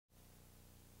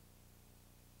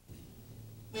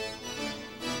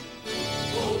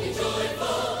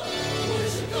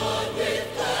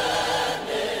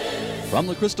From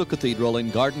the Crystal Cathedral in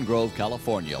Garden Grove,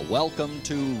 California, welcome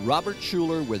to Robert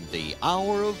Schuller with the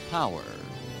Hour of Power.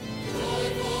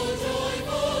 Joyful,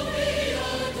 joyful, we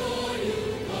adore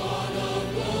you, God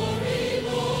of glory,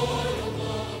 Lord of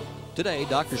love. Today,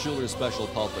 Dr. Schuller's special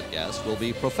pulpit guest will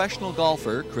be professional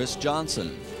golfer Chris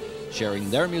Johnson. Sharing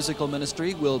their musical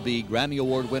ministry will be Grammy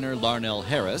Award winner Larnell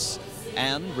Harris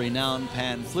and renowned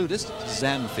pan flutist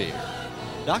Zamfir.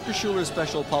 Dr. Schuller's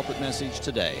special pulpit message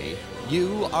today: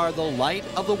 you are the light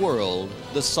of the world,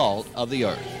 the salt of the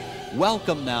earth.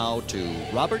 Welcome now to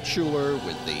Robert Schuller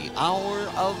with the Hour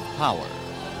of Power.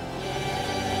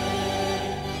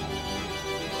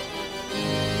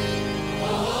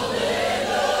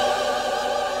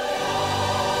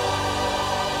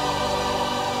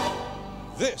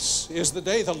 This is the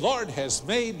day the Lord has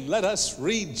made. Let us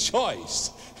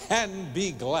rejoice and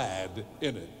be glad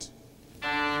in it.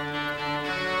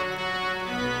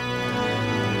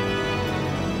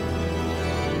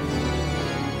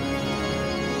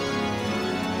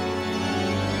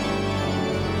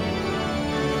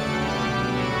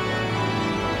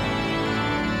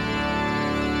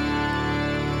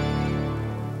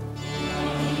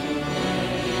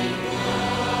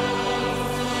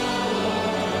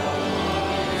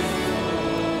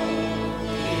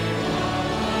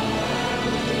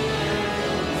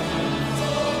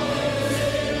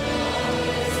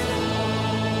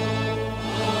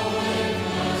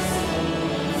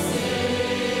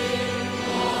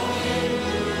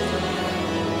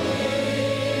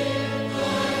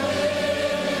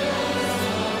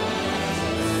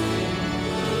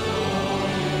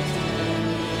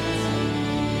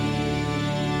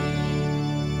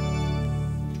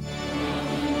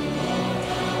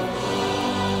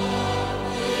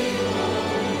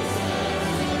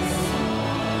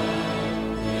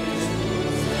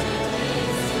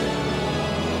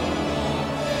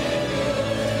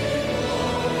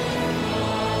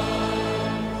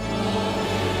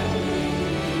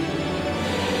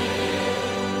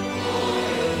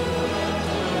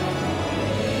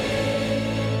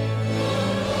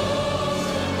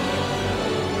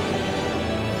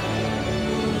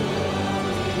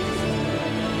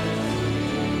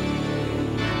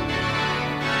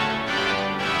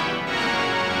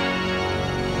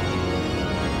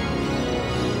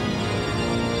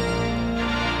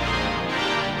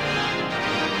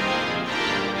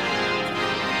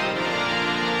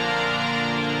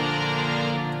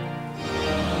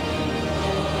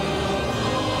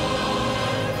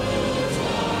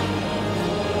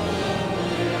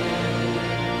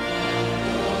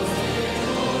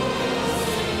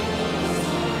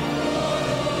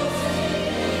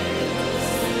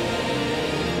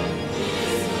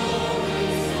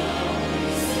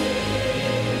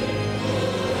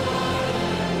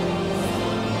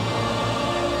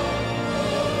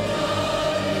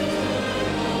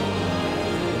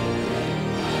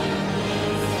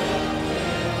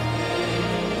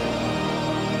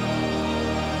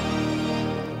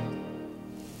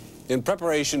 In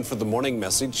preparation for the morning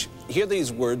message, hear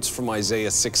these words from Isaiah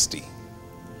 60.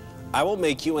 I will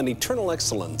make you an eternal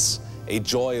excellence, a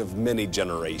joy of many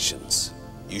generations.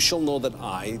 You shall know that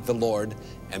I, the Lord,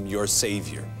 am your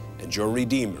Savior and your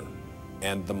Redeemer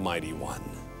and the Mighty One.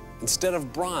 Instead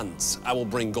of bronze, I will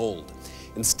bring gold.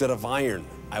 Instead of iron,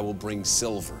 I will bring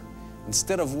silver.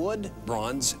 Instead of wood,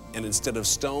 bronze, and instead of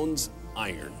stones,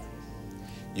 iron.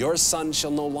 Your sun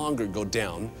shall no longer go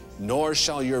down, nor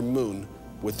shall your moon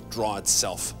withdraw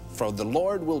itself. For the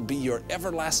Lord will be your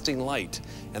everlasting light,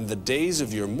 and the days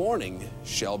of your mourning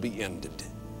shall be ended.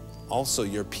 Also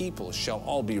your people shall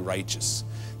all be righteous.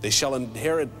 They shall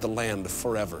inherit the land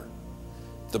forever.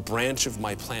 The branch of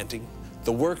my planting,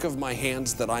 the work of my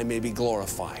hands, that I may be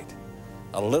glorified.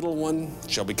 A little one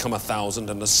shall become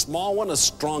 1,000, and a small one a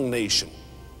strong nation.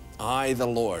 I, the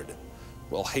Lord,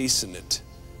 will hasten it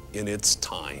in its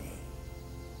time.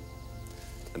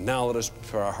 And now let us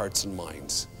prepare our hearts and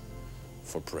minds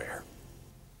for prayer.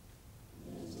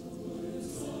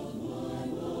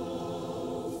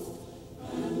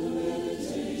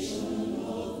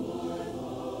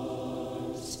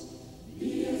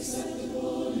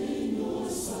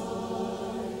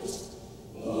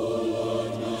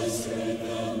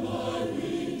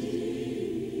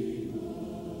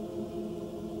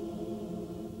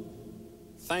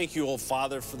 Thank you, O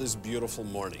Father, for this beautiful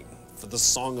morning, for the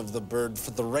song of the bird, for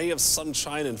the ray of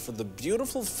sunshine, and for the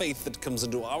beautiful faith that comes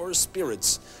into our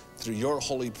spirits through your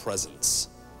holy presence.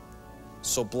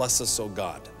 So bless us, O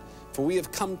God, for we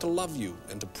have come to love you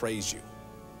and to praise you.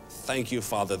 Thank you,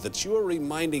 Father, that you are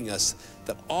reminding us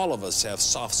that all of us have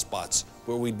soft spots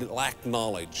where we lack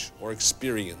knowledge or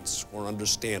experience or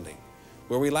understanding.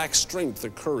 Where we lack strength or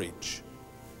courage,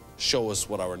 show us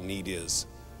what our need is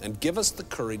and give us the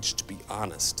courage to be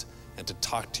honest and to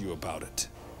talk to you about it.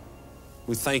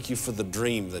 We thank you for the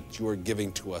dream that you are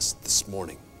giving to us this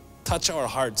morning. Touch our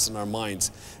hearts and our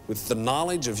minds with the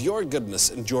knowledge of your goodness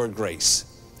and your grace.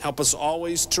 Help us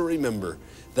always to remember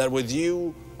that with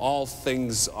you all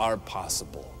things are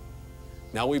possible.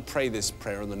 Now we pray this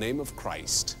prayer in the name of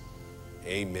Christ.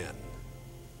 Amen.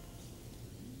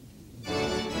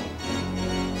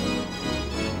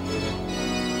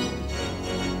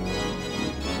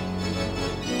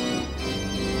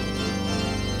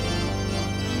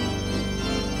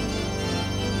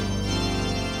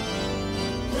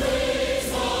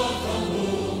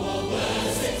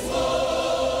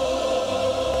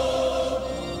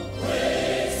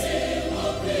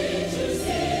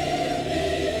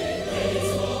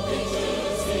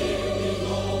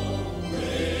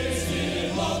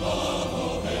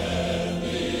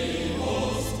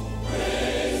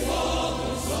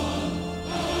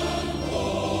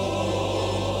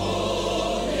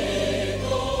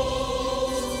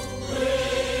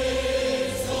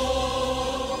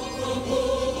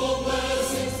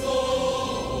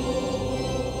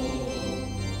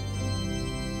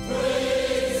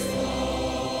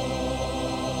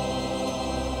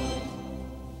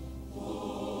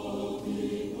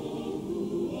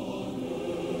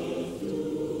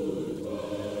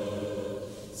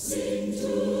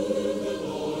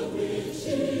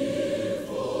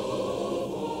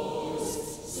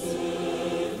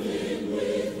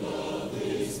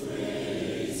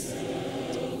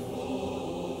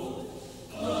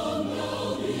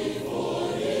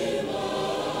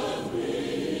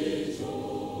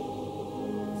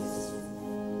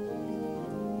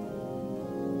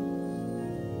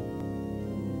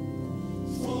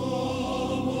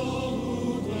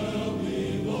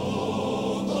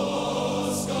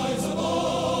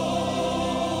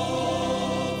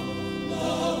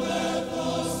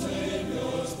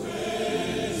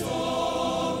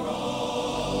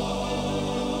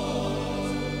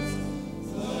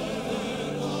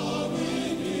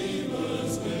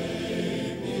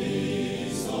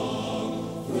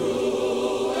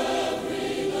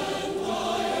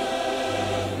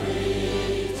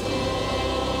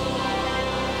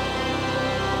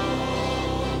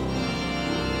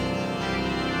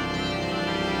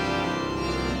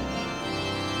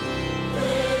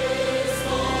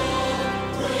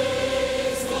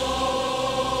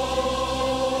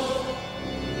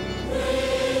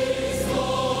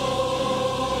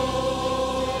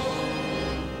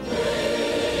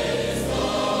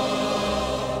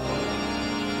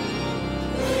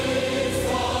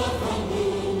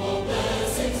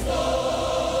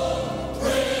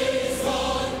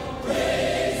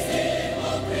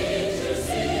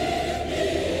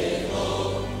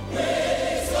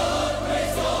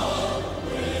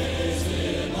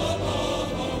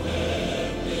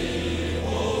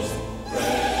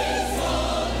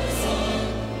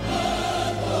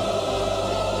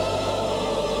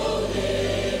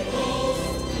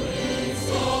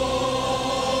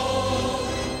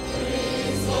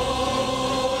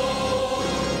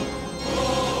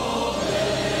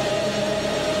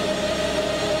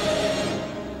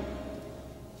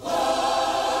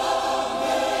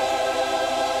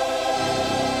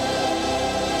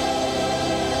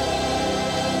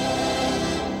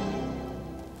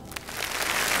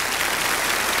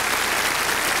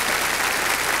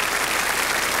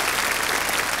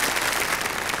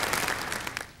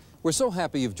 We're so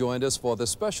happy you've joined us for the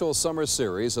special summer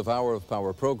series of Hour of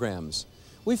Power programs.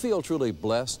 We feel truly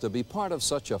blessed to be part of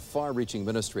such a far-reaching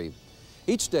ministry.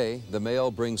 Each day, the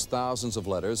mail brings thousands of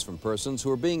letters from persons who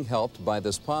are being helped by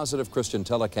this positive Christian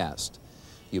telecast.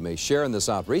 You may share in this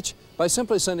outreach by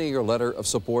simply sending your letter of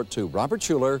support to Robert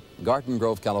Schuller, Garden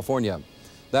Grove, California.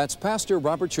 That's Pastor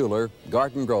Robert Schuller,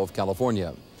 Garden Grove,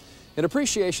 California. In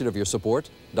appreciation of your support,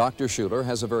 Dr. Schuller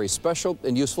has a very special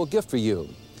and useful gift for you.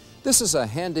 This is a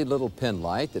handy little pen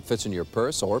light that fits in your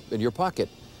purse or in your pocket.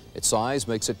 Its size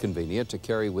makes it convenient to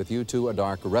carry with you to a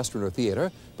dark restaurant or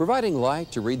theater, providing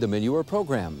light to read the menu or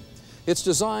program. It's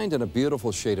designed in a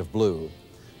beautiful shade of blue.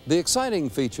 The exciting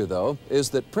feature, though, is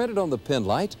that printed on the pen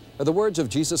light are the words of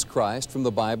Jesus Christ from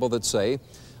the Bible that say,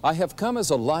 "I have come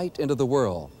as a light into the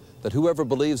world, that whoever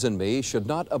believes in me should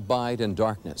not abide in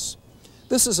darkness."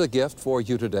 This is a gift for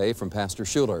you today from Pastor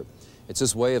Schuller. It's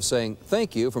his way of saying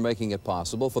thank you for making it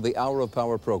possible for the Hour of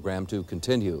Power program to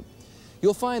continue.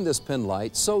 You'll find this pen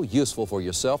light so useful for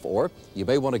yourself, or you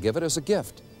may want to give it as a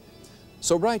gift.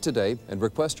 So write today and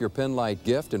request your Penlight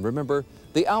gift, and remember,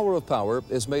 the Hour of Power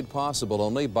is made possible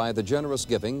only by the generous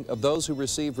giving of those who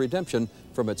receive redemption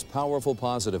from its powerful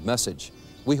positive message.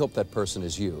 We hope that person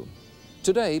is you.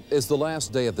 Today is the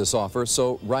last day of this offer,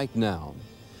 so write now.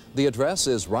 The address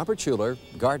is Robert Schuller,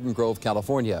 Garden Grove,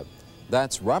 California.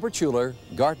 That's Robert Schuller,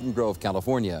 Garden Grove,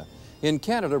 California. In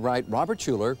Canada, write Robert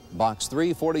Schuller, Box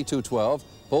 34212,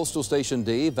 Postal Station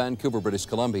D, Vancouver, British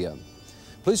Columbia.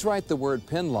 Please write the word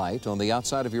Penlight on the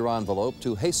outside of your envelope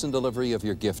to hasten delivery of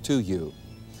your gift to you.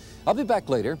 I'll be back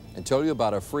later and tell you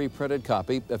about a free printed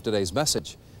copy of today's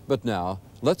message. But now,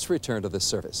 let's return to this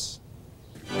service.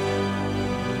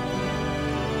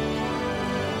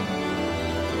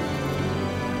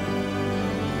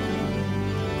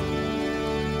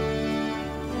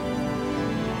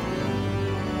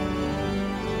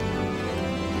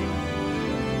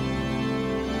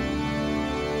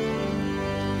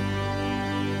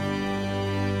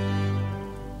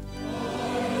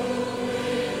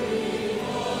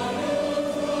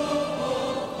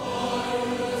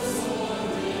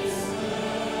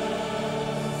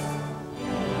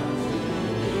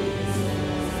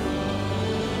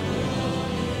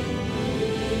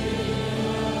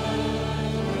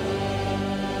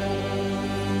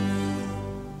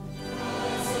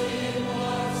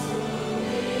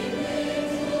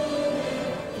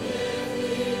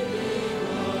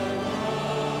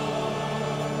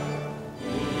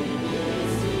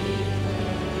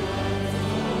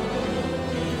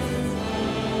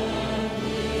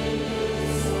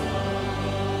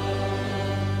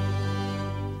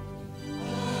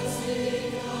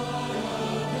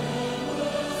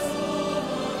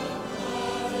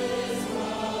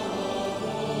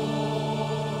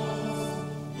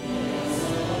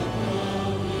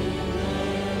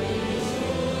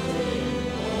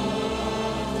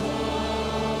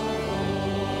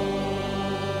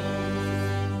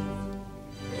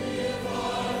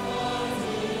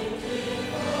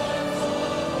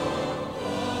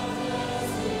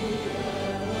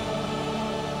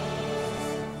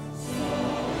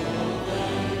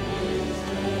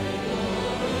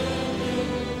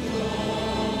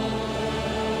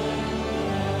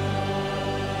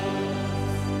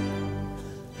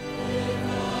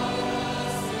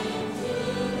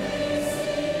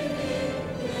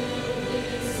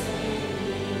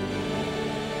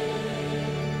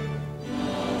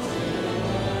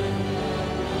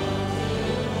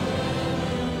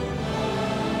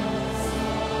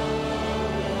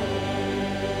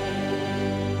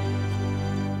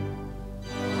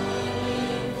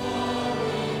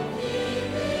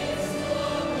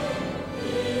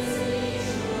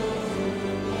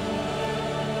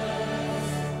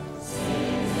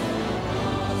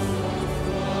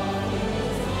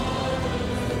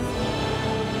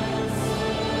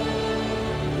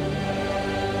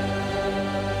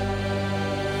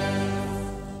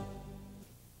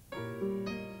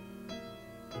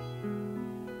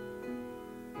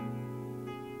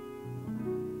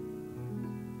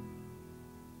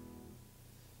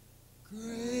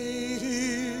 Great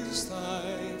is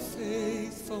thy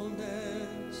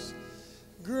faithfulness.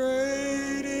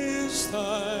 Great is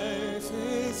thy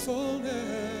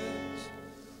faithfulness.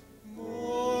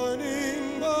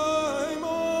 Morning by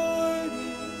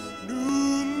morning,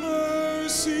 new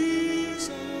mercies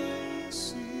I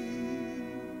see.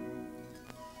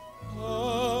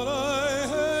 All I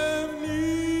have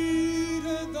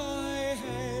needed, thy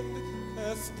hand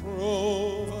hath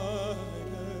provided.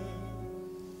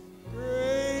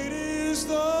 Great is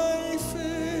thy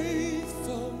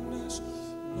faithfulness,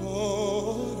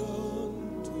 Lord,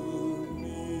 unto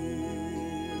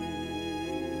me.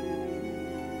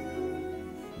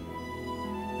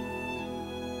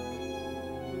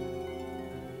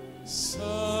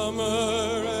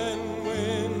 Summer and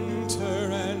winter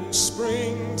and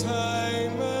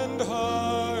springtime and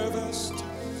harvest,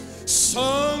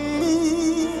 sun,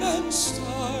 moon, and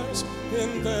stars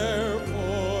in their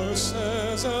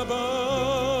courses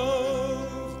above,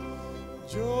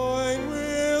 join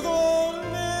with all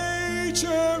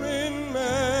nature in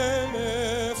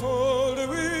manifold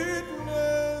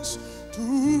witness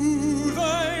to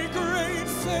thy great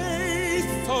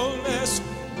faithfulness,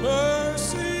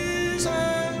 mercies,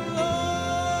 and love.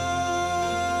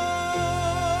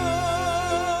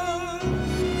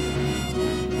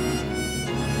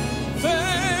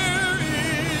 There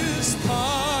is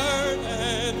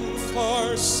pardon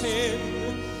for sin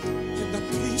in the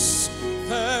peace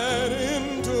that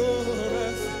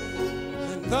endureth,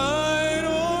 and thine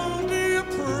own dear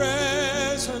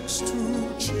presence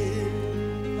to cheer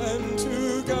and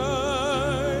to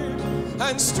guide,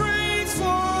 and strength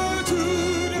for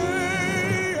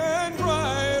today and bright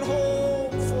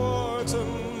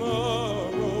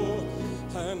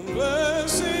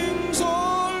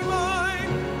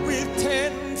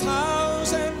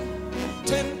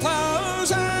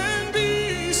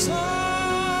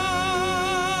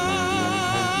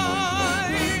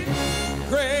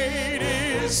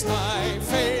is thy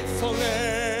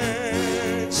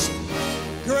faithfulness.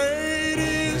 Great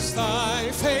is thy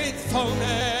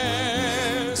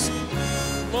faithfulness.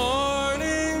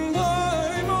 Morning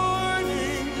by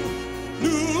morning,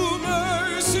 new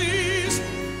mercies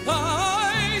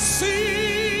I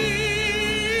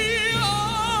see.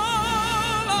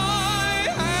 All I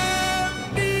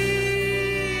have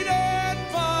needed,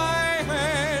 thy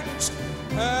hands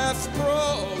hath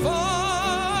provided.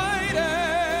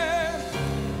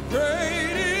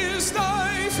 Great is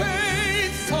thy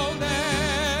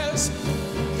faithfulness.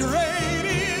 Great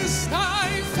is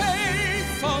thy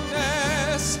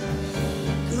faithfulness.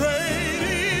 Great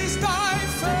is thy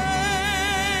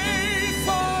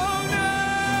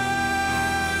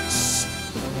faithfulness.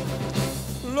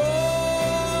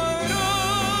 Lord,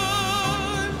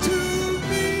 unto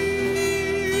me.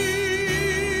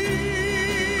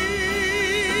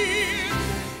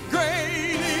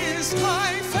 Great is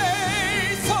thy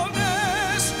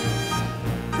faithfulness.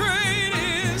 Great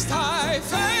is thy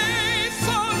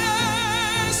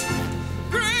faithfulness.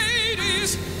 Great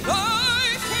is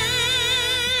thy faithfulness.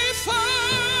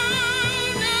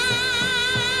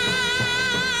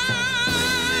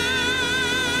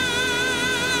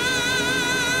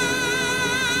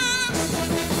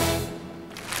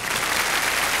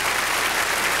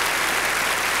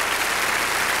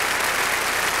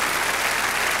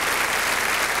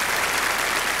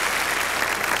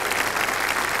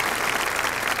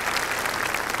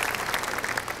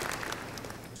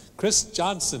 Chris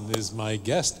Johnson is my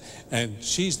guest, and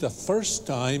she's the first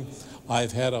time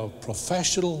I've had a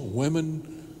professional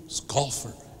women's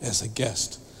golfer as a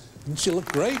guest. Didn't she look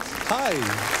great? Hi.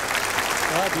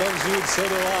 God loves you, and so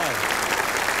do I.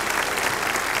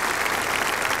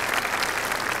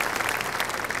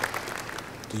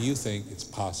 Do you think it's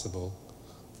possible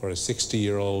for a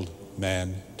 60-year-old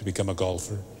man to become a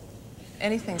golfer?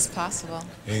 Anything's possible.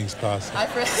 Anything's possible.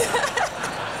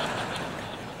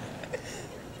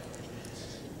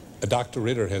 Dr.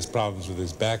 Ritter has problems with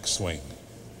his backswing.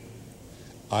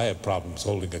 I have problems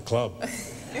holding a club.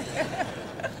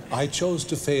 I chose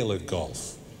to fail at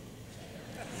golf.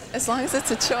 As long as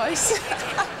it's a choice.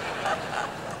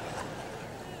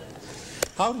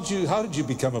 How did you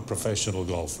become a professional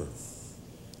golfer?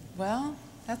 Well,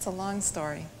 that's a long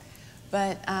story.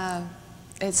 But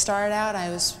it started out, I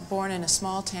was born in a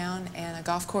small town, and a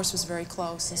golf course was very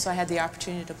close, and so I had the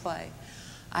opportunity to play.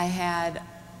 I had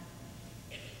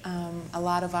a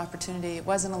lot of opportunity. It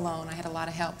wasn't alone. I had a lot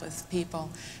of help with people.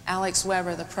 Alex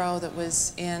Weber, the pro that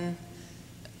was in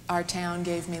our town,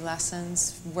 gave me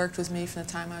lessons, worked with me from the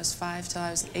time I was 5 till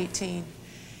I was 18.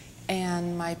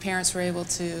 And my parents were able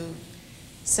to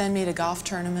send me to golf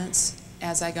tournaments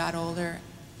as I got older,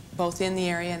 both in the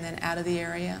area and then out of the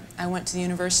area. I went to the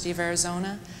University of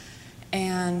Arizona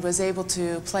and was able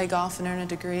to play golf and earn a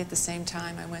degree at the same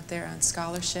time. I went there on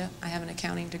scholarship. I have an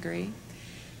accounting degree.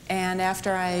 And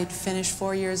after I finished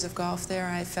 4 years of golf there,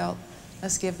 I felt,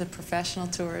 let's give the professional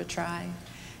tour a try.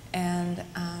 And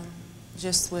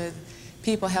just with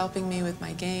people helping me with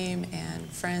my game and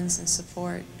friends and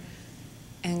support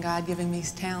and God giving me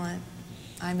talent,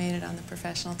 I made it on the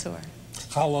professional tour.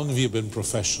 How long have you been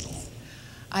professional?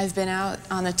 I've been out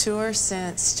on the tour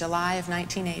since July of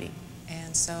 1980,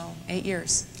 and so 8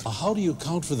 years. How do you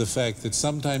account for the fact that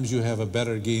sometimes you have a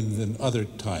better game than other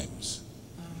times?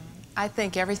 I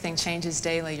think everything changes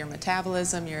daily. Your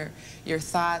metabolism, your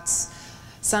thoughts.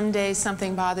 Some days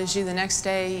something bothers you, the next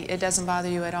day it doesn't bother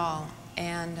you at all.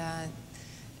 And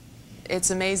it's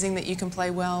amazing that you can play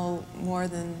well more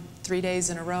than 3 days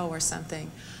in a row or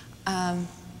something.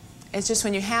 It's just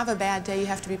when you have a bad day, you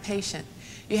have to be patient.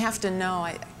 You have to know.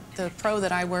 The pro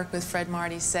that I work with, Fred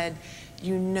Marty, said,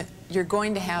 you're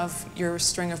going to have your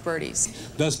string of birdies.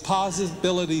 Does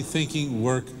possibility thinking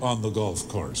work on the golf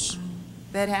course?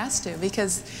 That has to,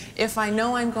 because if I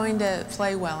know I'm going to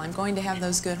play well, I'm going to have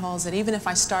those good holes, that even if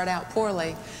I start out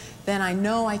poorly, then I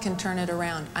know I can turn it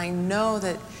around. I know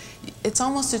that it's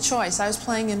almost a choice. I was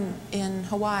playing in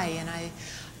Hawaii, and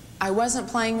I wasn't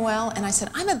playing well, and I said,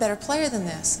 I'm a better player than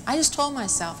this. I just told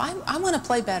myself, I want to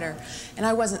play better. And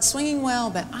I wasn't swinging well,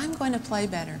 but I'm going to play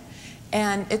better.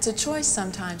 And it's a choice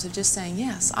sometimes of just saying,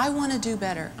 yes, I want to do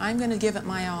better. I'm going to give it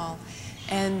my all.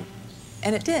 And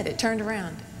it did. It turned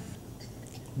around.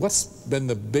 What's been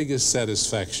the biggest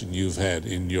satisfaction you've had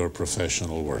in your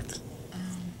professional work?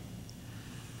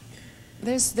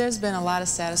 There's been a lot of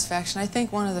satisfaction. I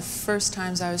think one of the first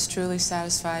times I was truly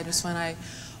satisfied was when I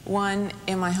won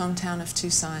in my hometown of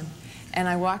Tucson. And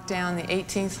I walked down the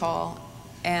 18th hole,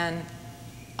 and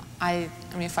I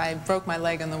mean, if I broke my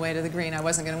leg on the way to the green, I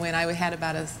wasn't going to win. I had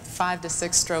about a 5 to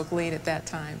 6 stroke lead at that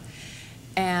time.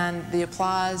 and the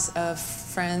applause of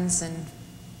friends and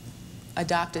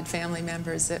adopted family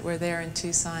members that were there in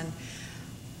Tucson.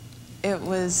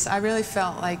 I really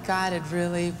felt like God had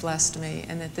really blessed me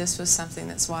and that this was something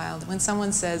that's wild. When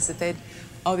someone says that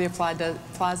the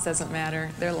applause doesn't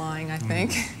matter, they're lying, I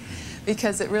think,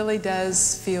 because it really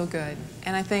does feel good.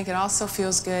 And I think it also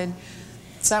feels good.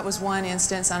 So that was one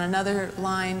instance. On another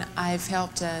line, I've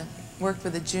helped worked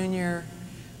with a junior,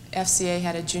 FCA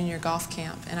had a junior golf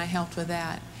camp, and I helped with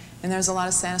that. And there's a lot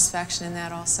of satisfaction in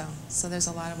that also. So there's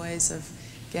a lot of ways of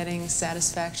getting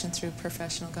satisfaction through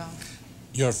professional golf.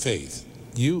 Your faith.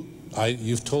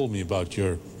 You've told me about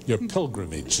your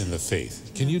pilgrimage in the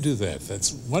faith. Can you do that?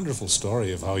 That's a wonderful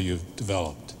story of how you've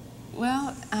developed.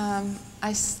 Well,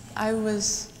 I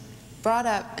was brought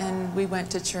up and we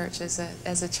went to church as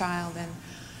a child, and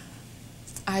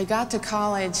I got to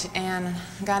college and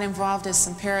got involved in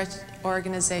some parachurch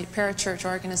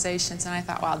organizations, and I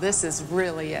thought, wow, this is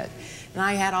really it. And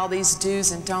I had all these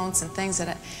do's and don'ts and things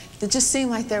that it just seemed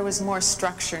like there was more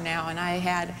structure now, and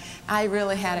I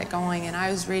really had it going, and I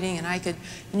was reading, and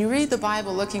when you read the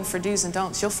Bible looking for do's and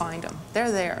don'ts, you'll find them.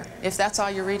 They're there, if that's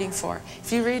all you're reading for.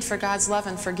 If you read for God's love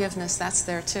and forgiveness, that's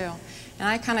there too. And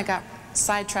I kind of got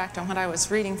sidetracked on what I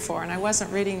was reading for, and I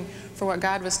wasn't reading for what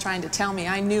God was trying to tell me.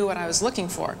 I knew what I was looking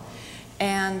for.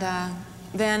 And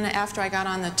then after I got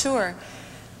on the tour,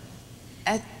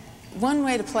 one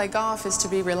way to play golf is to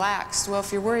be relaxed. Well,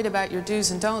 if you're worried about your do's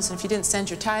and don'ts, and if you didn't send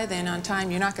your tithe in on time,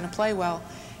 you're not going to play well,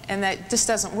 and that just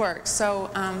doesn't work.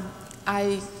 So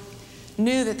I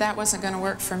knew that that wasn't going to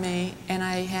work for me, and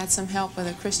I had some help with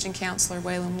a Christian counselor,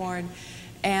 Waylon Ward,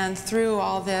 and through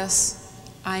all this,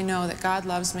 I know that God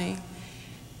loves me,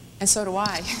 and so do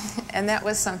I. And that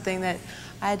was something that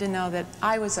I had to know, that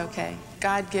I was okay.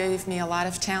 God gave me a lot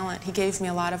of talent. He gave me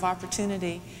a lot of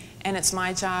opportunity. And it's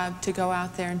my job to go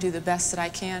out there and do the best that I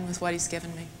can with what He's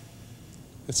given me.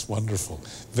 It's wonderful.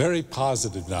 Very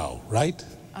positive now, right?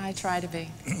 I try to be.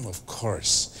 Of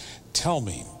course. Tell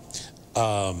me,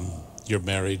 you're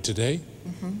married today?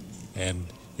 Mm-hmm. And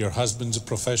your husband's a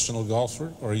professional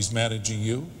golfer, or he's managing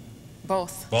you?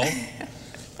 Both. Both?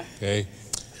 Okay.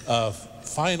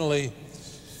 Finally,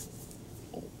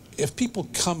 if people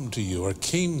come to you or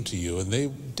came to you and they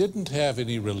didn't have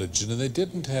any religion and they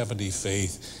didn't have any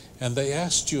faith, and they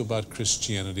asked you about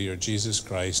Christianity or Jesus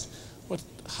Christ,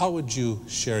 how would you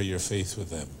share your faith with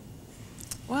them?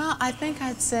 Well, I think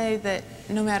I'd say that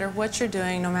no matter what you're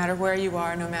doing, no matter where you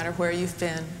are, no matter where you've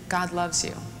been, God loves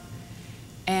you.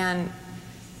 And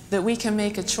that we can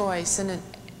make a choice, and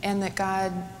that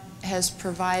God has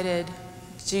provided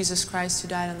Jesus Christ, who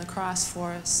died on the cross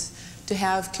for us, to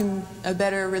have a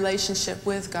better relationship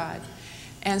with God.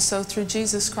 And so through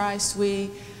Jesus Christ,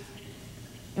 we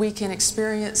can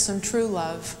experience some true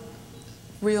love,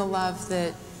 real love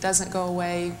that doesn't go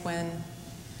away when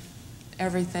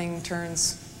everything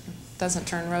doesn't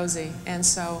turn rosy. And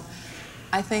so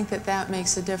I think that that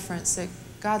makes a difference, that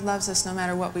God loves us no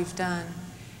matter what we've done.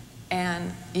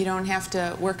 And you don't have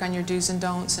to work on your do's and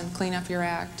don'ts and clean up your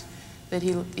act, that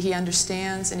He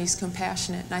understands and He's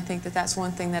compassionate. And I think that that's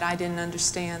one thing that I didn't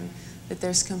understand, that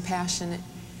there's compassion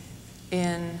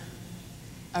in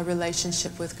a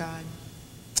relationship with God.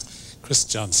 Chris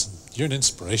Johnson, you're an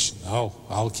inspiration.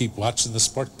 I'll keep watching the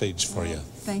sport page for you.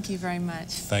 Thank you very much.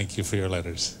 Thank you for your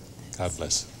letters. God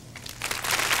bless.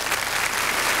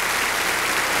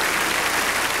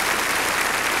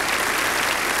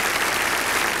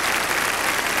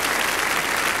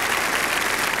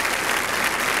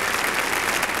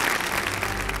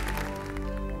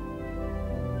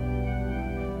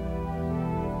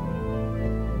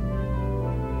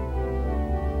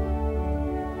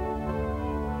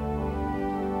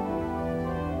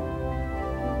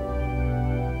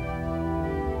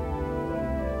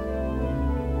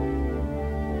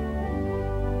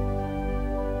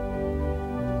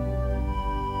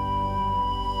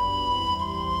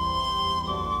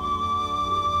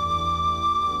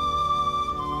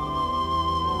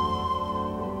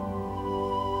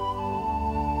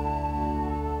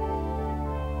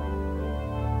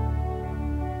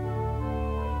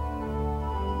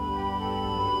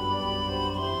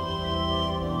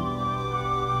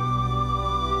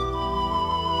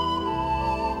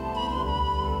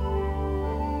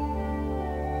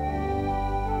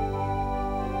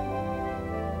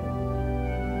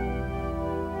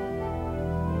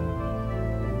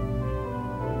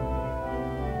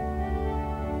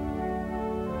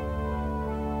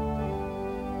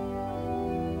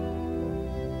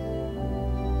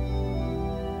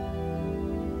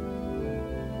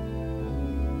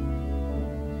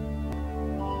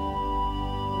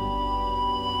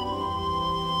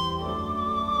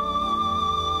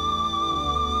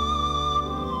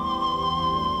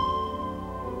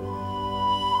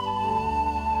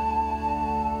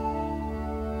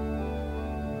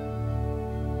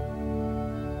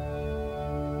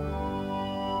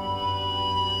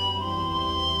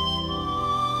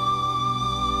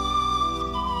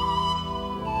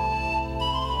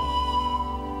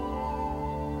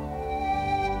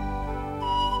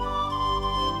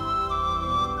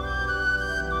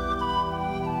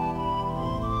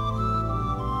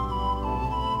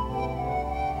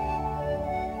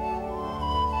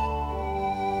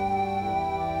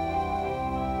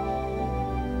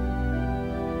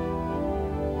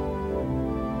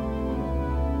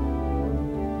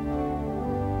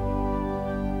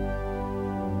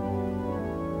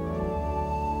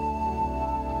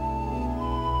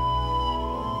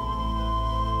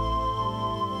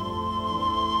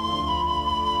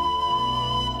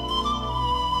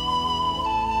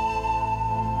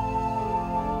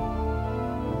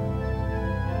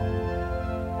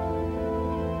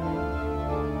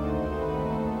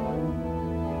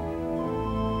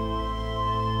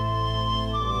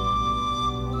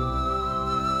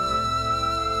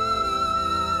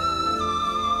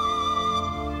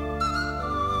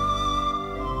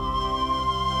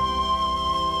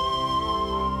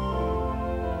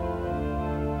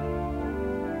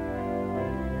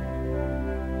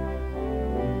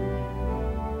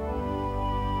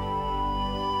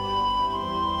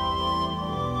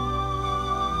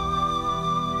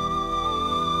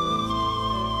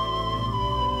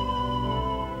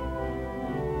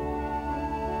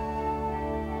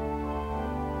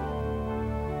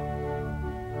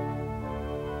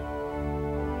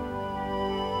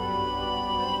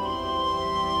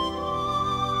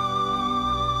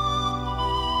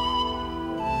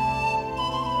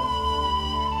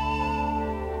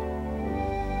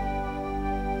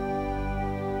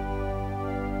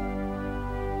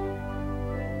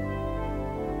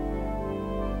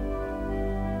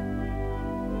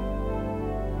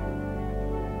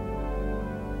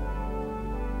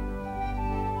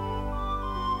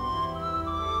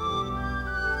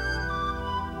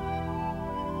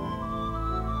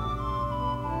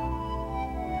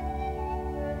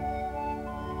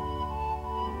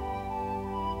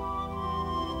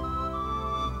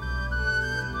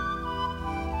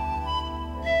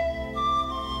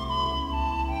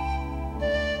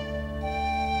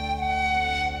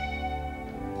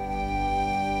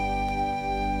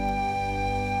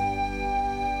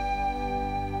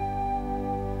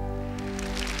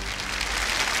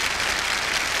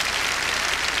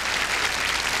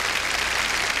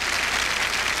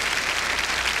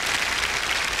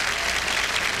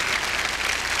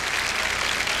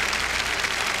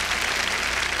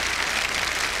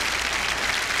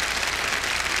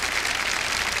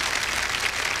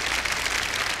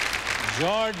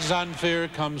 George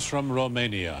Zanfir comes from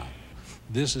Romania.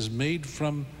 This is made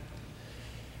from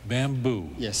bamboo.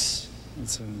 Yes,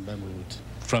 it's a bamboo wood.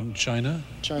 From China?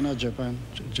 China, Japan.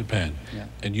 Japan. Yeah.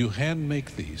 And you hand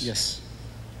make these? Yes,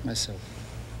 myself.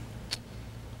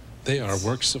 They are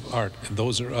works of art, and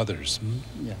those are others. Hmm?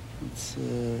 Yeah, it's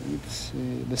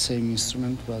the same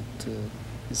instrument, but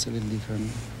it's a little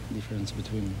difference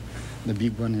between the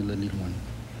big one and the little one.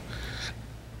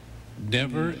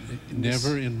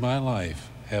 Never in my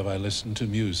life have I listened to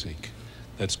music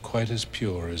that's quite as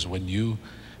pure as when you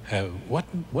have.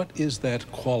 What is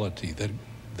that quality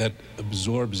that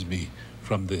absorbs me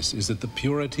from this? Is it the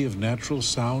purity of natural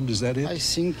sound? Is that it? I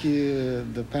think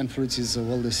the pan flute is the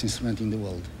oldest instrument in the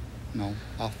world. Now,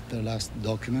 after the last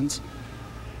documents,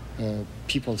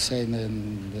 people say that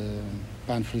the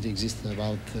pan flute exists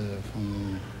about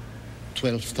from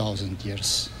 12,000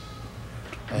 years.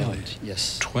 Really?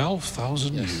 Yes.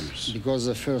 12,000 Yes. years. Because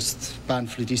the first pan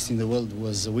flutist in the world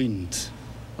was the wind.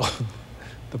 Oh,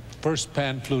 the first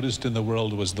pan flutist in the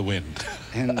world was the wind.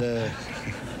 And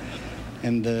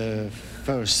and the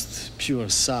first pure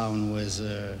sound was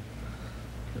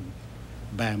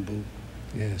bamboo.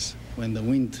 Yes. When the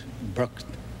wind broke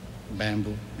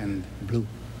bamboo and blew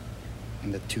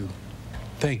in the tube.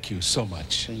 Thank you so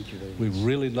much. Thank you very We much.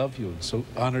 really love you. So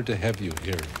honored to have you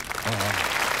here.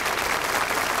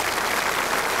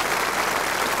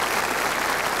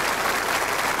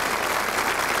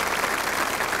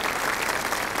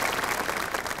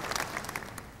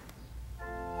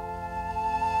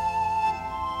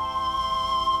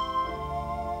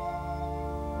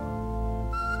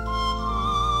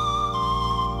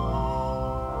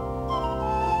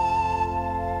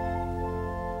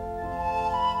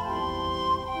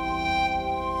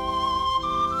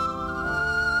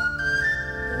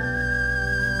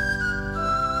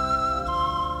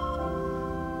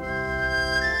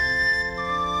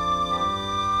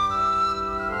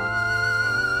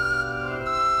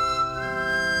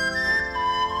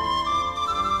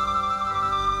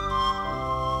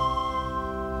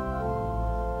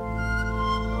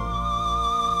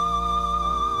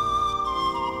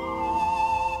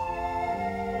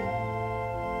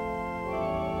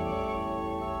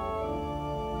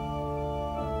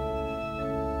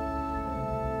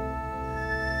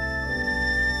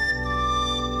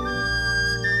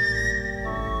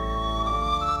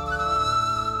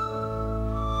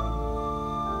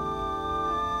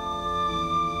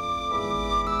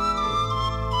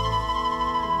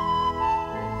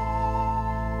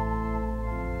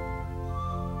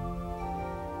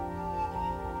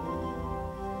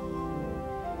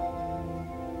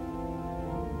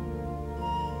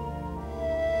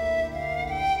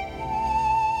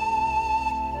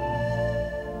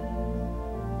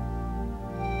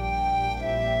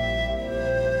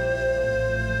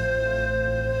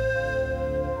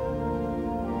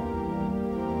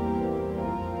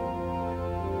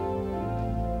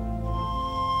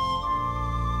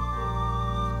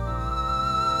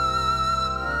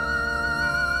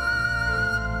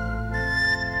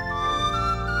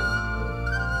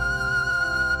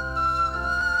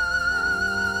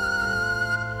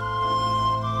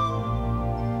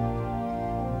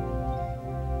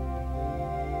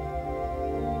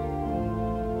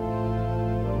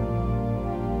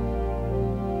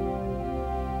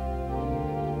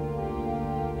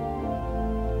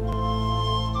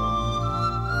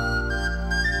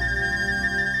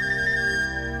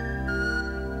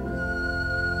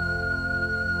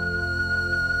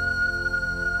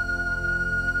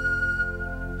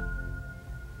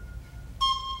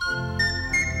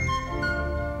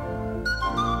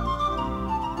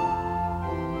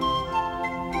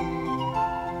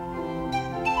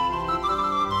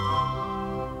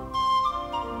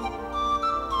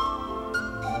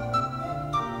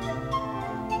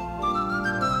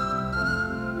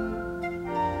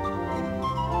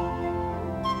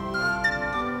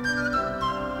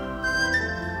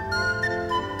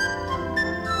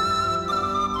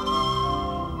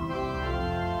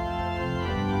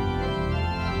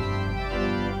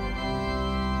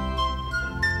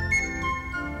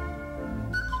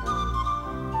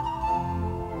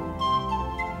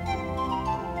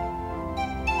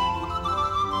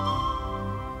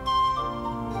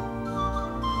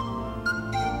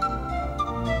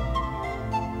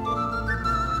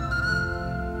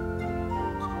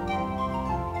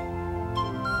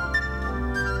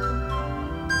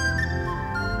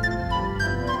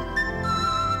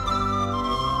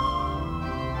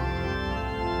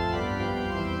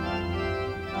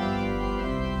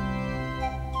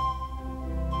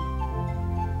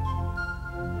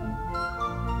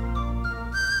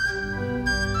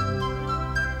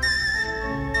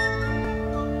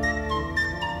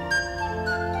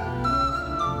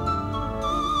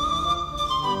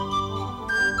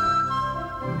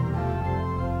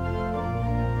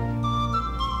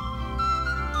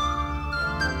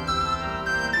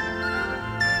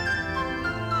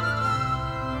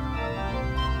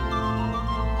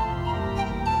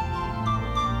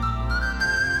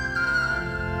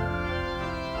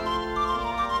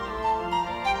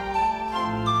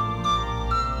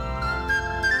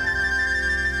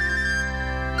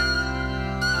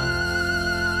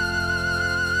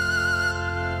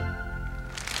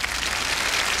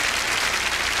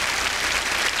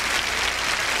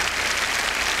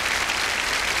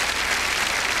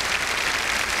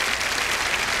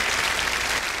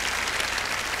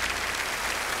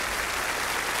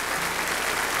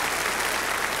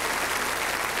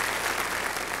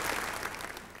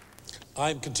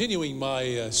 I'm continuing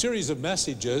my series of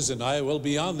messages, and I will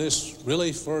be on this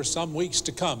really for some weeks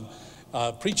to come,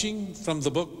 preaching from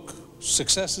the book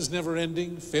Success is Never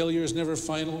Ending, Failure is Never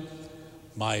Final.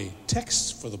 My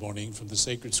text for the morning from the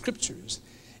sacred scriptures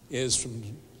is from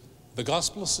the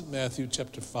Gospel of St. Matthew,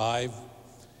 chapter 5.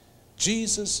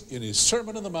 Jesus, in his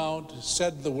Sermon on the Mount,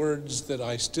 said the words that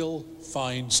I still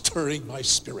find stirring my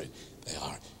spirit. They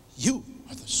are, "You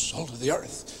are the salt of the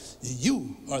earth.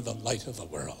 You are the light of the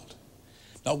world."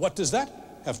 Now, what does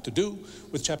that have to do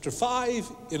with chapter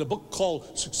 5 in a book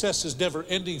called Success is Never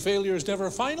Ending, Failure is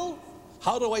Never Final?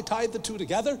 How do I tie the two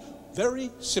together? Very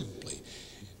simply.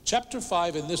 Chapter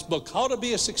 5 in this book, How to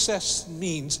Be a Success,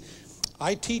 means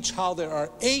I teach how there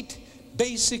are 8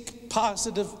 basic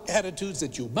positive attitudes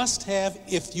that you must have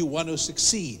if you want to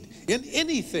succeed in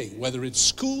anything, whether it's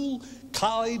school,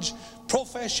 college,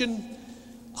 profession,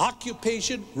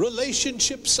 occupation,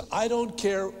 relationships. I don't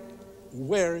care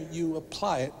where you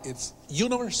apply it. It's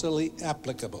universally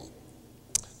applicable.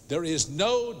 There is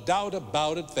no doubt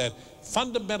about it that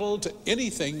fundamental to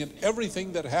anything and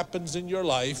everything that happens in your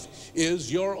life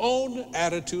is your own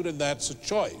attitude, and that's a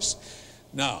choice.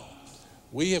 Now,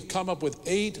 we have come up with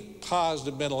 8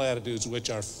 positive mental attitudes which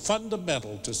are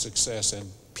fundamental to success, and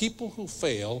people who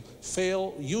fail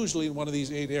usually in one of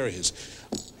these 8 areas.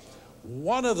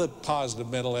 One of the positive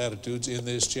mental attitudes in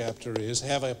this chapter is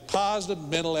have a positive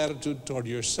mental attitude toward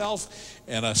yourself,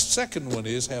 and a second one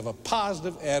is have a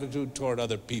positive attitude toward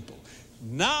other people.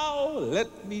 Now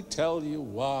let me tell you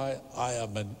why I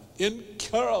am an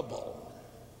incurable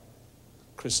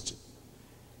Christian,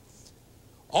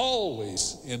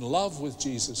 always in love with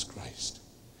Jesus Christ.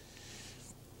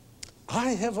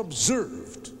 I have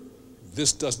observed,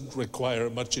 this doesn't require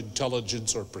much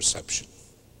intelligence or perception,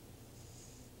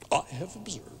 I have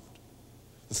observed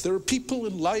that there are people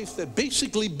in life that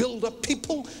basically build up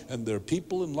people, and there are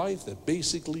people in life that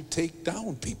basically take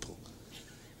down people.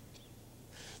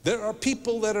 There are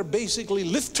people that are basically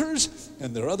lifters,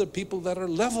 and there are other people that are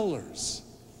levelers.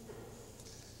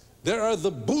 There are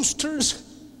the boosters,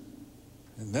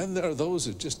 and then there are those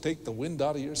who just take the wind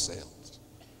out of your sails.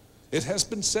 It has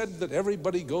been said that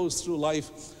everybody goes through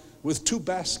life with 2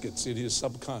 baskets in his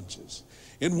subconscious.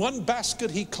 In one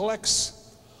basket, he collects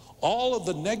all of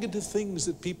the negative things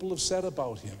that people have said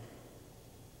about him,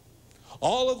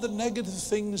 all of the negative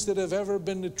things that have ever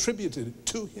been attributed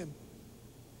to him.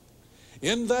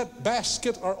 In that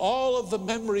basket are all of the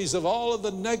memories of all of the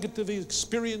negative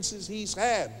experiences he's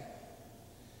had.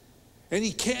 And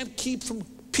he can't keep from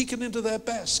peeking into that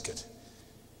basket.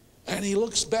 And he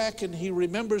looks back and he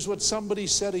remembers what somebody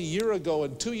said a year ago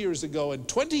and 2 years ago and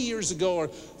 20 years ago or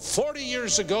 40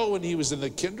 years ago when he was in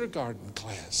the kindergarten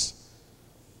class.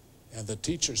 And the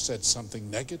teacher said something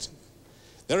negative.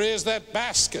 There is that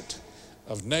basket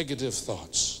of negative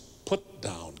thoughts, put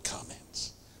down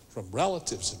comments from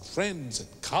relatives and friends and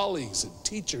colleagues and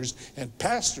teachers and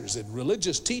pastors and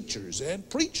religious teachers and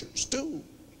preachers too.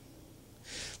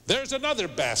 There's another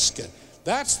basket.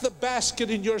 That's the basket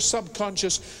in your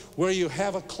subconscious where you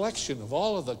have a collection of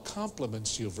all of the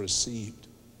compliments you've received,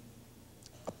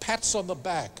 pats on the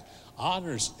back,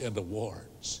 honors and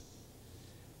awards.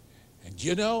 And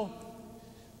you know,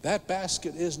 that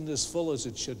basket isn't as full as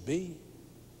it should be.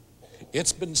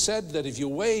 It's been said that if you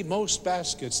weigh most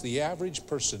baskets, the average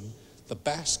person, the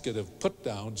basket of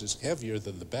put-downs is heavier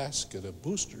than the basket of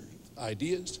booster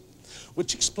ideas,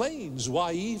 which explains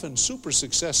why even super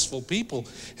successful people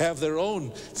have their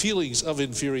own feelings of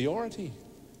inferiority.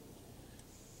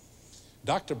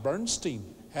 Dr.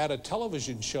 Bernstein had a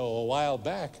television show a while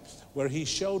back where he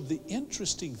showed the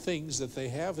interesting things that they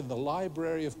have in the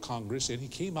Library of Congress, and he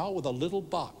came out with a little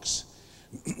box.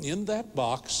 In that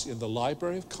box, in the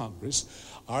Library of Congress,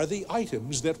 are the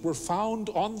items that were found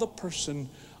on the person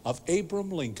of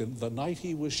Abraham Lincoln the night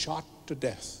he was shot to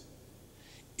death.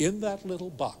 In that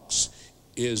little box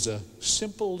is a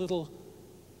simple little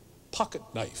pocket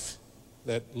knife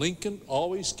that Lincoln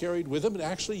always carried with him and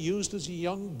actually used as a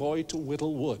young boy to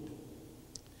whittle wood.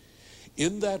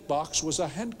 In that box was a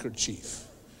handkerchief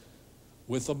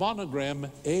with the monogram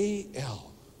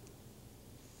A.L.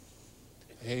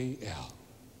 A.L.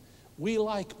 We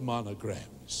like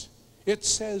monograms. It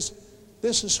says,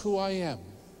 this is who I am,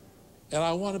 and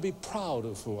I want to be proud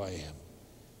of who I am.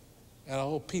 And I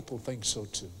hope people think so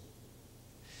too.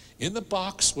 In the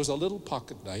box was a little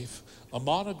pocket knife, a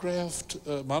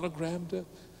monogrammed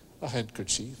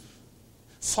handkerchief,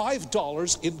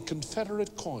 $5 in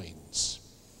Confederate coins.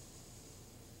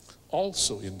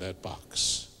 Also in that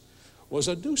box was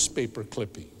a newspaper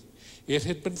clipping. It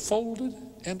had been folded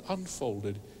and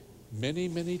unfolded many,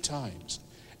 many times.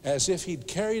 as if he'd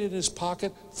carried it in his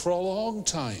pocket for a long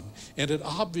time and had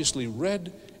obviously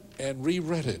read and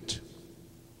reread it.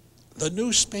 The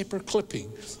newspaper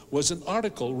clipping was an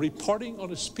article reporting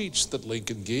on a speech that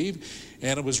Lincoln gave,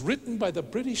 and it was written by the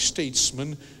British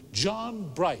statesman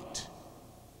John Bright.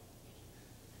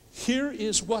 Here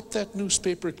is what that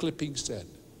newspaper clipping said.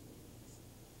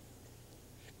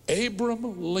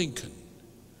 Abraham Lincoln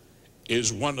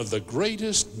is one of the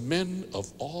greatest men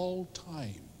of all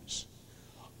times,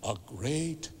 a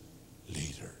great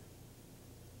leader.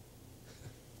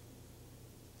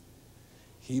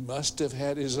 He must have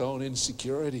had his own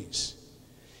insecurities.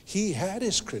 He had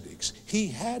his critics. He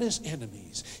had his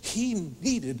enemies. He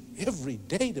needed every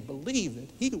day to believe that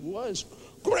he was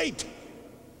great.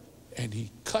 And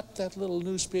he cut that little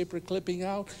newspaper clipping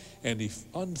out, and he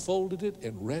unfolded it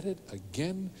and read it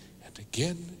again and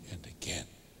again and again.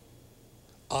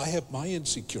 I have my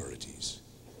insecurities.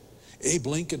 Abe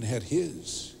Lincoln had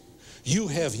his. You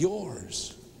have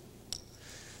yours.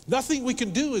 Nothing we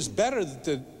can do is better than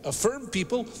to affirm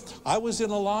people. I was in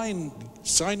a line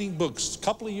signing books a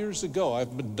couple of years ago.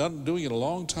 I've been doing it a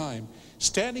long time.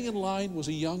 Standing in line was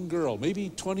a young girl, maybe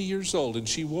 20 years old, and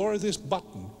she wore this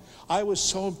button. I was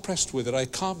so impressed with it, I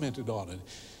commented on it.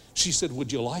 She said,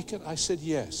 "Would you like it?" I said,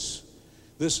 "Yes."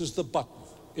 This is the button.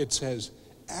 It says,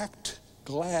 "Act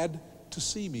glad to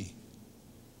see me."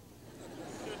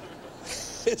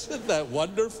 Isn't that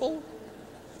wonderful?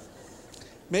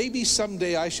 Maybe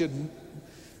someday I should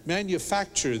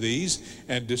manufacture these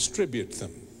and distribute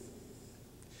them.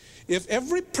 If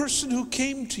every person who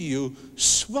came to you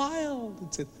smiled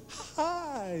and said,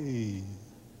 "Hi,"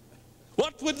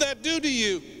 what would that do to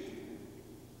you?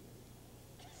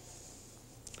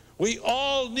 We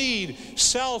all need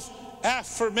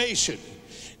self-affirmation.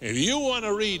 If you want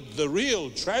to read the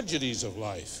real tragedies of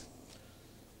life,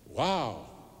 wow,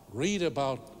 read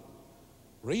about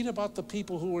the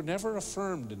people who were never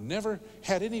affirmed and never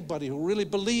had anybody who really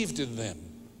believed in them.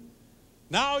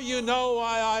 Now you know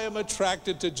why I am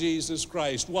attracted to Jesus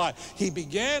Christ. Why? He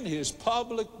began his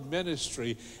public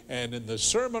ministry, and in the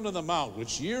Sermon on the Mount,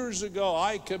 which years ago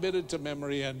I committed to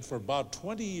memory and for about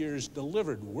 20 years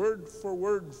delivered word for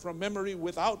word from memory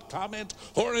without comment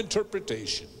or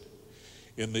interpretation.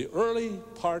 In the early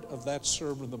part of that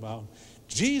Sermon on the Mount,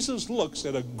 Jesus looks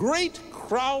at a great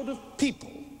crowd of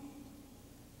people.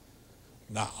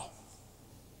 Now,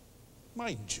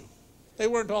 mind you, they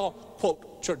weren't all,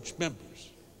 quote, church members.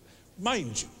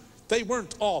 Mind you, they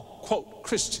weren't all, quote,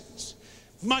 Christians.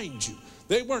 Mind you,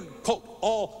 they weren't, quote,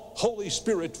 all Holy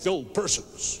Spirit-filled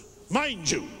persons.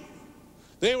 Mind you,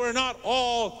 they were not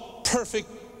all perfect,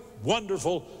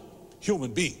 wonderful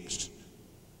human beings.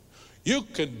 You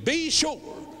can be sure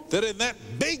that in that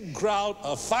big crowd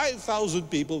of 5,000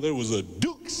 people, there was a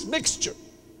Duke's mixture.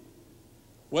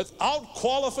 Without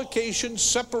qualification,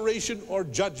 separation, or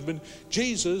judgment,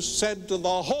 Jesus said to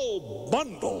the whole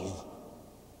bundle,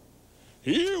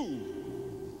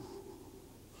 "You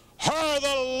are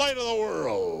the light of the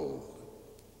world.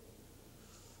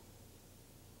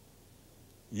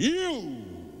 You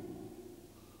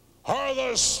are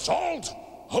the salt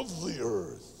of the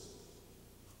earth."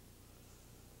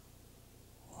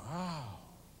 Wow.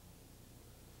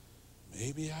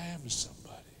 Maybe I am somebody.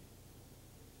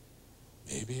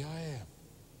 Maybe I am.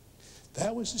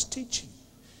 That was his teaching.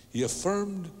 He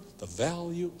affirmed the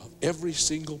value of every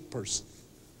single person.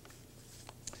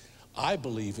 I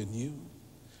believe in you.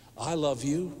 I love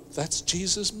you. That's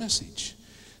Jesus' message.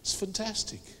 It's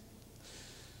fantastic.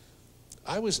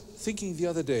 I was thinking the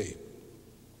other day,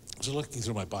 I was looking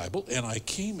through my Bible, and I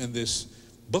came in this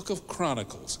book of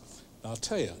Chronicles. Now, I'll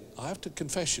tell you, I have to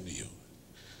confession to you,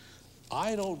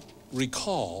 I don't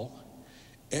recall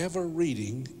ever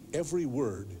reading every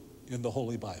word in the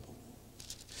Holy Bible.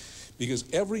 Because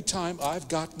every time I've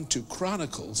gotten to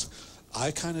Chronicles,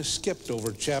 I kind of skipped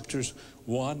over chapters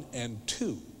 1 and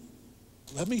 2.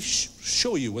 Let me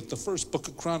show you what the first book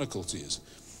of Chronicles is.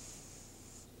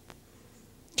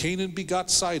 Canaan begot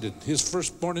Sidon, his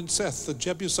firstborn in Seth. The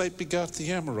Jebusite begot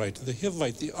the Amorite, the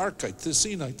Hivite, the Archite, the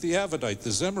Sinite, the Avidite,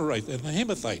 the Zemarite, and the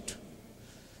Hamathite.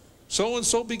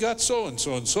 So-and-so begot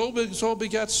so-and-so, and so-and-so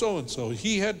begot so-and-so.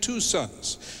 He had 2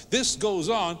 sons. This goes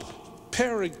on,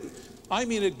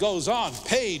 it goes on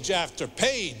page after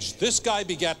page. This guy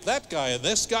begat that guy, and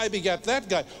this guy begat that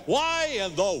guy. Why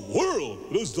in the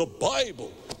world does the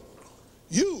Bible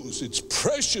use its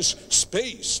precious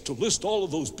space to list all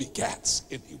of those begats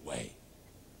anyway?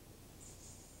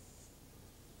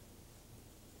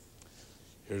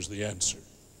 Here's the answer.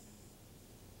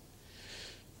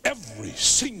 Every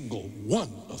single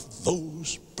one of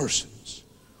those persons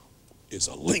is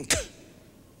a link.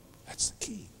 That's the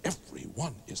key.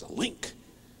 Everyone is a link.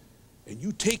 And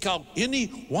you take out any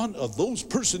one of those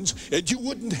persons and you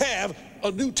wouldn't have a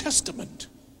New Testament.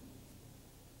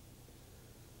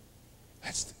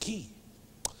 That's the key.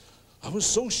 I was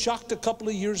so shocked a couple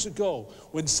of years ago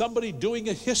when somebody doing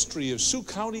a history of Sioux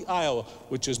County, Iowa,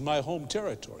 which is my home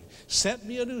territory, sent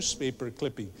me a newspaper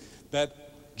clipping that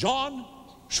John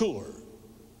Schuler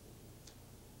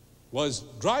was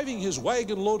driving his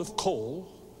wagon load of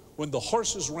coal when the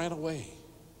horses ran away.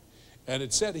 And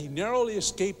it said he narrowly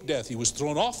escaped death. He was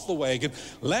thrown off the wagon,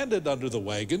 landed under the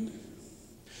wagon.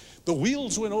 The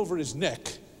wheels went over his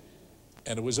neck,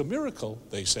 and it was a miracle,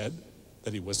 they said,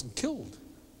 that he wasn't killed,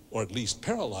 or at least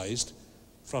paralyzed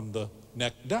from the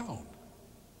neck down.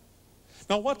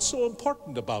 Now, what's so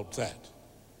important about that?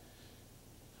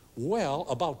 Well,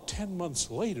 about 10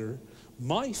 months later,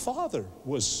 my father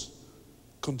was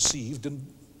conceived, and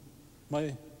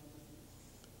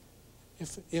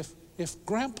if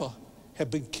Grandpa had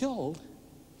been killed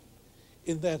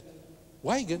in that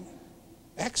wagon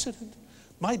accident,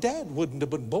 my dad wouldn't have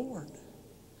been born,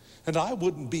 and I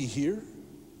wouldn't be here.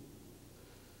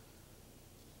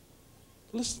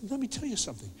 Listen, let me tell you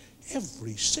something.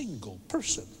 Every single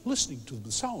person listening to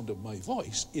the sound of my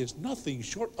voice is nothing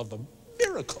short of a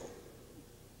miracle.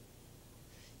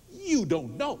 You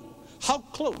don't know how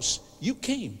close you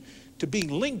came to being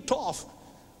linked off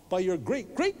by your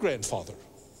great-great-grandfather.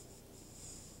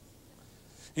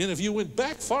 And if you went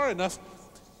back far enough,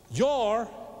 your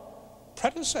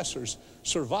predecessors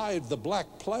survived the Black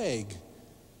Plague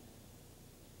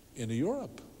in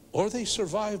Europe, or they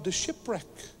survived a shipwreck.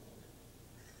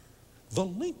 The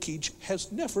linkage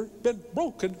has never been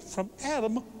broken from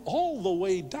Adam all the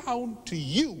way down to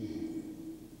you.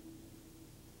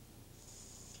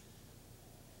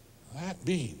 That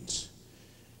means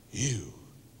you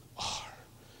are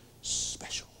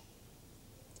special.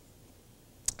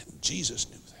 And Jesus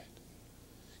knew that.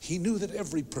 He knew that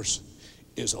every person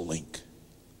is a link.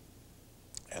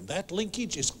 And that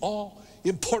linkage is all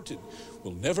important.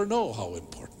 We'll never know how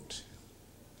important.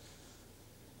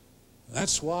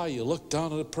 That's why you look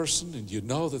down at a person and you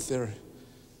know that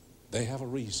they have a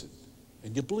reason,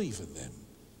 and you believe in them.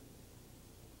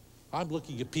 I'm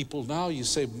looking at people now, you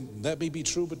say, that may be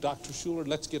true, but Dr. Schuler,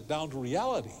 let's get down to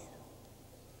reality.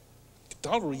 Get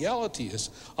down to reality is,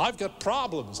 I've got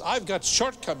problems, I've got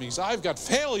shortcomings, I've got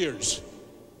failures.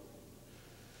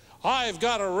 I've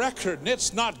got a record and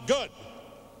it's not good.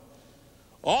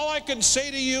 All I can say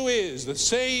to you is the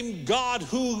same God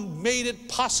who made it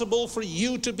possible for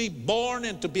you to be born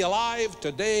and to be alive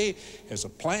today has a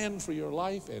plan for your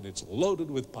life, and it's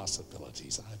loaded with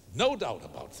possibilities. I have no doubt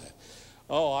about that.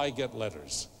 Oh, I get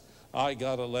letters. I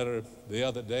got a letter the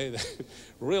other day that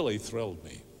really thrilled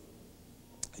me.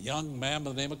 A young man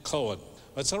by the name of Cohen.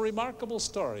 It's a remarkable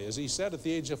story. As he said, at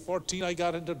the age of 14, I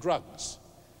got into drugs.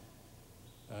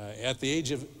 At the age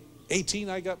of 18,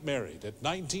 I got married. At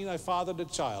 19, I fathered a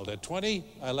child. At 20,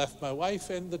 I left my wife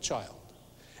and the child.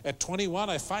 At 21,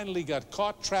 I finally got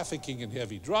caught trafficking in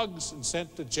heavy drugs and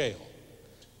sent to jail.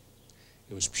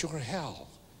 It was pure hell.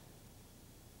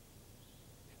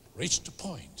 It reached a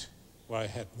point where I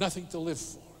had nothing to live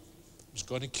for. I was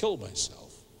going to kill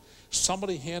myself.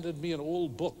 Somebody handed me an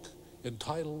old book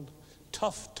entitled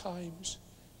Tough Times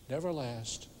Never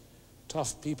Last,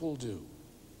 Tough People Do.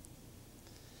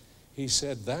 He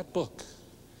said that book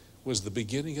was the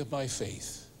beginning of my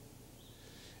faith.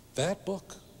 That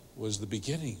book was the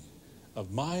beginning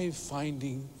of my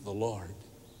finding the Lord.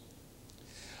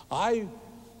 I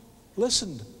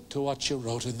listened to what you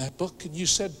wrote in that book, and you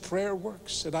said prayer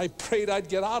works, and I prayed I'd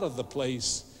get out of the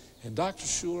place. And Dr.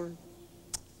 Schuler,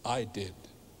 I did.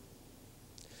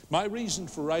 My reason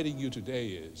for writing you today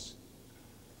is,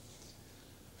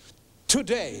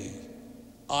 today,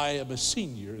 I am a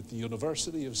senior at the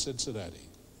University of Cincinnati.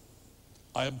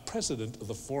 I am president of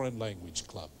the Foreign Language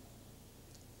Club,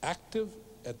 active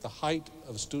at the height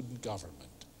of student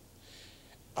government.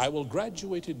 I will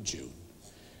graduate in June,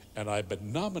 and I've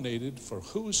been nominated for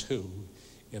Who's Who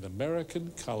in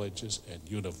American colleges and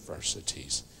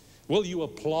universities. Will you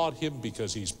applaud him,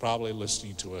 because he's probably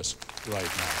listening to us right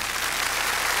now.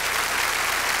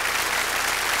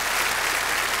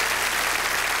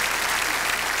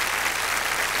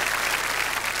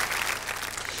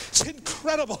 It's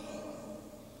incredible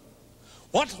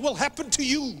what will happen to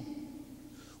you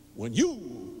when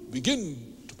you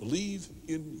begin to believe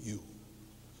in you.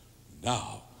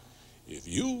 Now, if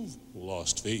you've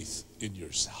lost faith in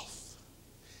yourself,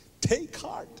 take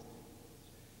heart,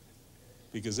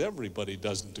 because everybody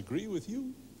doesn't agree with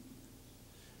you.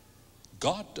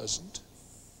 God doesn't.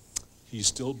 He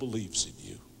still believes in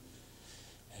you.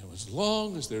 And as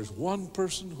long as there's one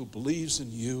person who believes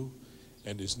in you,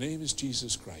 and his name is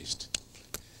Jesus Christ,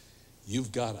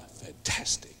 you've got a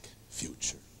fantastic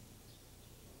future.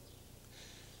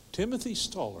 Timothy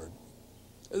Stollard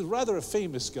is rather a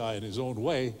famous guy in his own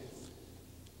way,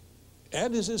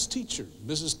 and is his teacher,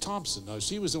 Mrs. Thompson. Now,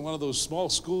 she was in one of those small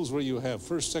schools where you have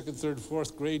first, second, third,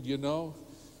 fourth grade, you know,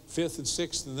 fifth and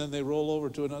sixth, and then they roll over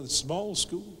to another small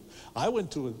school. I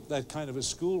went to that kind of a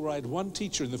school where I had one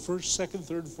teacher in the first, second,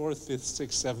 third, fourth, fifth,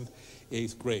 sixth, seventh,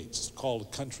 eighth grades. It's called a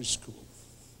country school.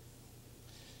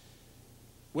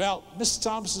 Well, Miss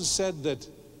Thompson said that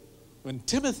when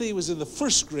Timothy was in the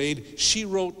first grade, she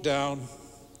wrote down,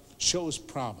 "Shows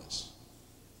promise."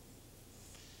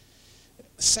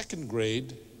 Second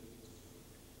grade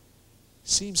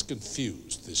seems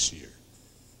confused this year.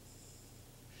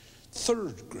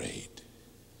 Third grade,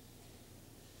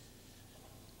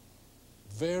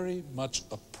 very much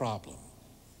a problem.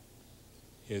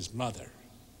 His mother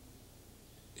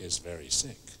is very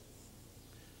sick.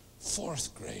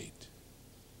 Fourth grade,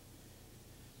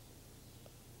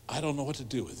 I don't know what to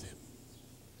do with him.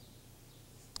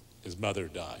 His mother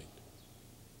died.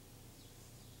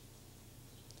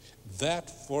 That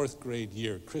fourth grade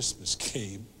year, Christmas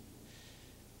came,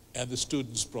 and the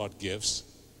students brought gifts.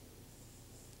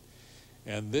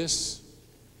 And this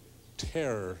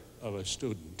terror of a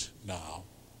student now,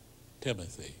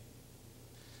 Timothy,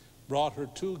 brought her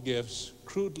two gifts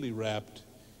crudely wrapped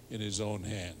in his own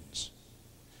hands.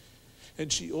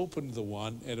 And she opened the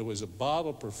one, and it was a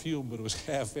bottle of perfume, but it was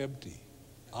half empty.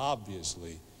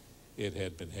 Obviously, it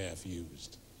had been half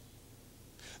used.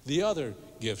 The other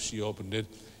gift, she opened it,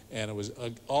 and it was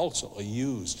also a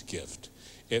used gift.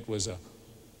 It was a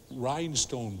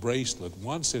rhinestone bracelet.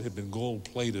 Once it had been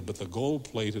gold-plated, but the gold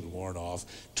plate had worn off.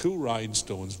 Two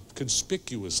rhinestones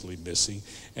conspicuously missing,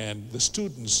 and the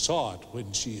students saw it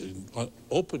when she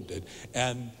opened it,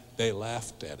 and they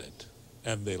laughed at it,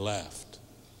 and they laughed.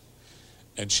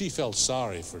 And she felt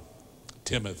sorry for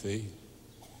Timothy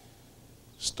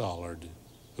Stollard,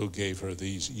 who gave her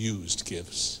these used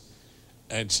gifts.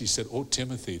 And she said, "Oh,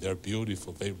 Timothy, they're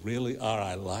beautiful. They really are.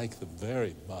 I like them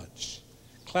very much."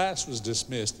 Class was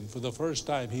dismissed, and for the first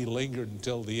time he lingered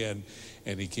until the end,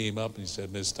 and he came up and he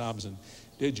said, "Miss Thompson,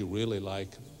 did you really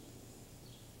like them?"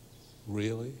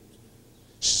 "Really?"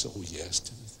 She said, "Oh, yes,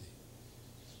 Timothy."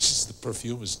 She said, "The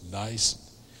perfume is nice."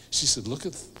 She said, "Look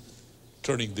at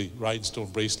turning the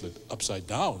rhinestone bracelet upside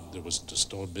down. There wasn't a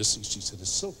stone missing." She said, "It's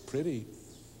so pretty."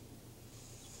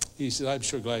 He said, "I'm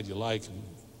sure glad you like them,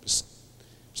 Miss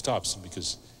Thompson,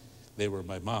 because they were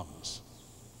my mom's."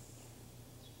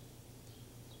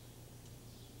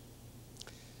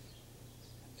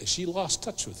 She lost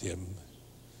touch with him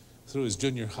through his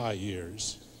junior high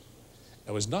years.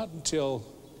 It was not until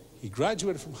he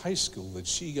graduated from high school that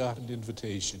she got an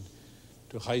invitation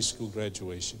to high school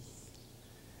graduation.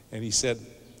 And he said,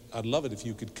 "I'd love it if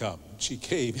you could come." She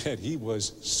came, and he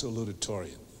was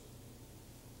salutatorian.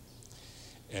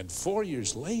 And 4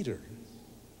 years later,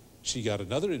 she got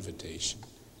another invitation,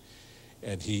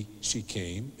 and she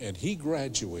came, and he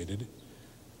graduated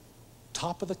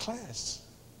top of the class.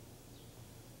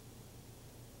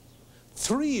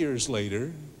 3 years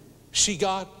later, she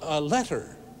got a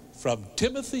letter from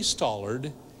Timothy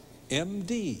Stollard,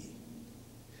 MD.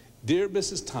 "Dear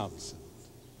Mrs. Thompson,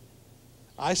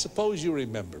 I suppose you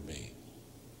remember me."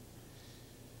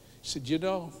 She said, "You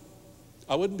know,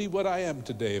 I wouldn't be what I am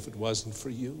today if it wasn't for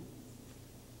you,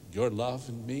 your love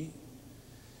and me." He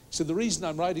said, "The reason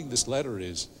I'm writing this letter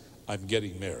is I'm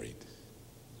getting married.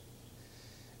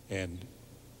 And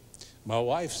my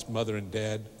wife's mother and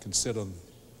dad can sit on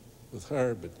with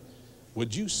her, but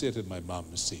would you sit in my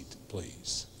mama's seat,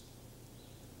 please?"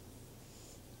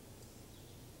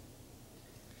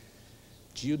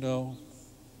 Do you know,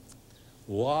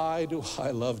 why do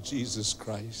I love Jesus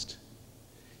Christ?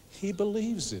 He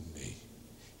believes in me.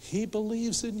 He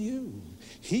believes in you.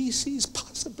 He sees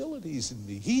possibilities in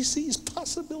me. He sees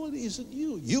possibilities in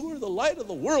you. You are the light of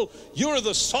the world. You are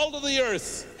the salt of the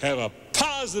earth. Have a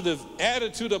positive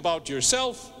attitude about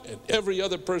yourself and every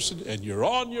other person, and you're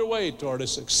on your way toward a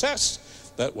success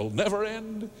that will never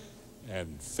end,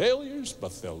 and failures,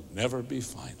 but they'll never be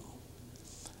final.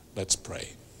 Let's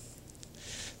pray.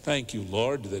 Thank you,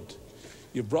 Lord, that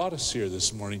you brought us here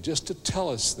this morning just to tell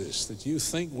us this, that you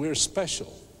think we're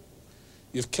special.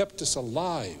 You've kept us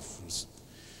alive.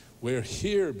 We're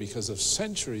here because of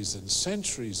centuries and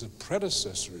centuries of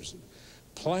predecessors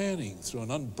planning through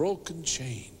an unbroken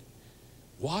chain.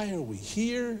 Why are we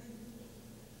here?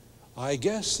 I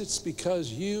guess it's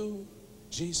because you,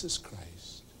 Jesus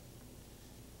Christ,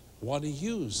 want to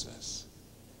use us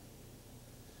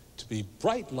to be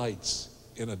bright lights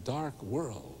in a dark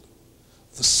world,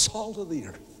 the salt of the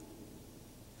earth,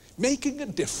 making a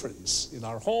difference in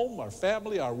our home, our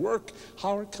family, our work,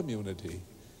 our community.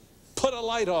 Put a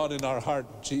light on in our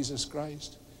heart, Jesus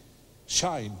Christ.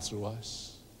 Shine through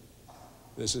us.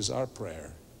 This is our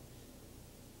prayer.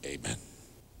 Amen.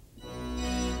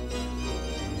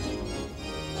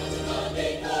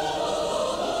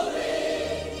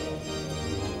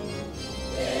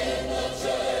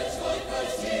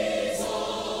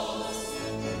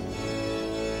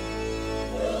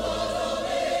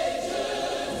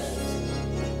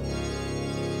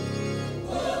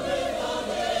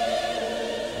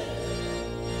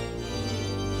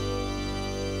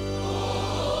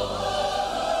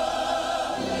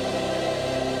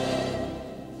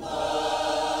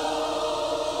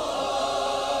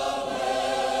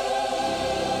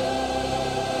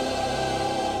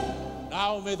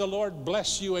 May the Lord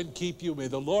bless you and keep you. May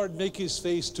the Lord make his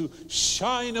face to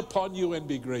shine upon you and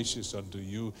be gracious unto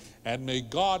you. And may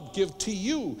God give to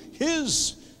you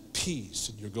his peace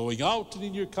in your going out and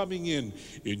in your coming in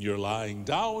your lying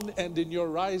down and in your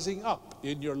rising up,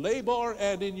 in your labor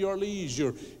and in your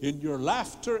leisure, in your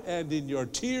laughter and in your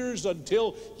tears,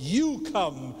 until you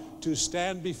come to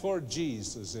stand before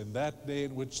Jesus in that day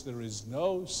in which there is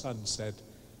no sunset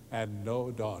and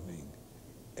no dawning.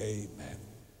 Amen.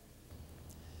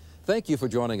 Thank you for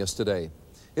joining us today.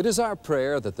 It is our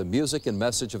prayer that the music and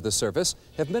message of the service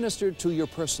have ministered to your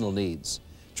personal needs.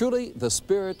 Truly, the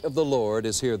Spirit of the Lord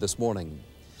is here this morning.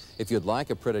 If you'd like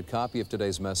a printed copy of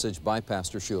today's message by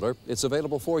Pastor Schuler, it's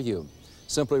available for you.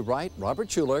 Simply write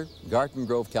Robert Schuler, Garden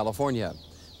Grove, California.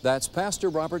 That's Pastor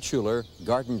Robert Schuler,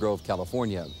 Garden Grove,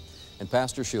 California. And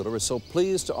Pastor Schuler is so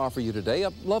pleased to offer you today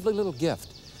a lovely little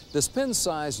gift. This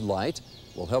pen-sized light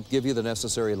will help give you the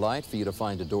necessary light for you to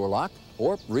find a door lock,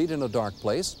 or read in a dark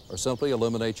place, or simply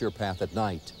illuminate your path at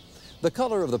night. The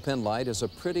color of the pen light is a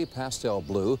pretty pastel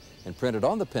blue, and printed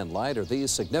on the pen light are these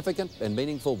significant and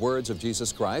meaningful words of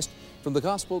Jesus Christ from the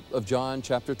Gospel of John,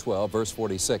 chapter 12, verse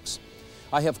 46.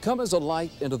 I have come as a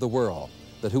light into the world,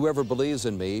 that whoever believes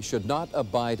in me should not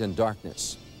abide in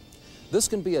darkness. This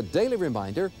can be a daily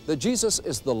reminder that Jesus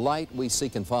is the light we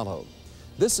seek and follow.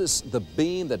 This is the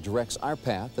beam that directs our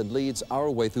path and leads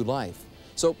our way through life.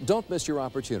 So don't miss your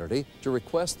opportunity to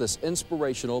request this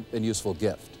inspirational and useful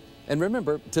gift. And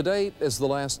remember, today is the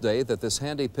last day that this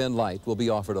handy pen light will be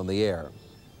offered on the air.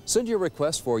 Send your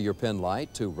request for your pen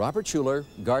light to Robert Schuler,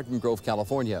 Garden Grove,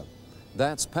 California.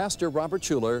 That's Pastor Robert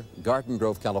Schuler, Garden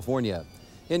Grove, California.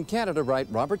 In Canada, write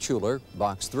Robert Schuler,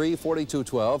 Box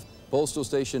 34212, Postal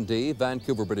Station D,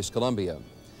 Vancouver, British Columbia.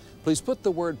 Please put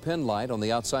the word pen light on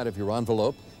the outside of your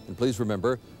envelope. And please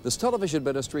remember, this television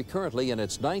ministry, currently in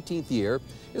its 19th year,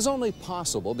 is only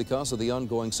possible because of the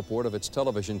ongoing support of its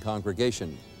television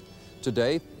congregation.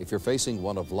 Today, if you're facing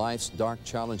one of life's dark,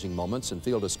 challenging moments and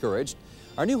feel discouraged,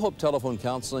 our New Hope Telephone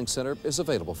Counseling Center is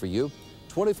available for you.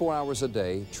 24 hours a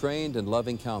day, trained and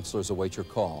loving counselors await your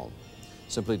call.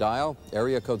 Simply dial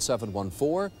area code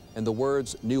 714 and the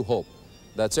words New Hope.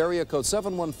 That's area code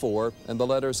 714 and the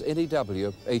letters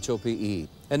NEWHOPE.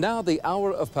 And now the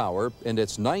Hour of Power in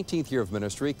its 19th year of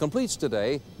ministry completes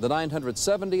today the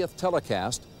 970th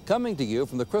telecast, coming to you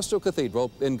from the Crystal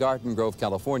Cathedral in Garden Grove,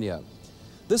 California.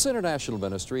 This international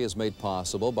ministry is made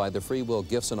possible by the free will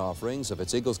gifts and offerings of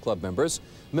its Eagles Club members,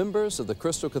 members of the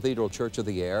Crystal Cathedral Church of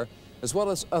the Air, as well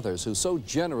as others who so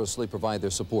generously provide their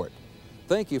support.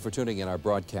 Thank you for tuning in our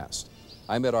broadcast.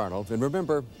 I'm Ed Arnold, and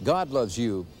remember, God loves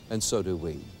you, and so do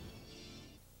we.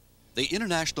 The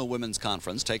International Women's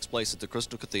Conference takes place at the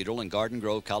Crystal Cathedral in Garden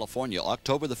Grove, California,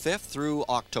 October the 5th through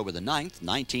October the 9th,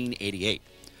 1988.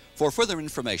 For further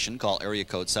information, call area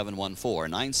code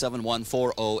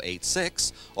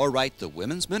 714-971-4086 or write the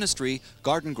Women's Ministry,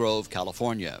 Garden Grove,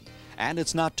 California. And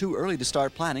it's not too early to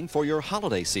start planning for your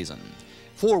holiday season.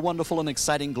 4 wonderful and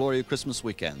exciting Gloria Christmas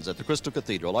weekends at the Crystal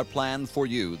Cathedral are planned for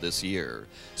you this year.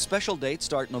 Special dates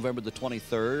start November the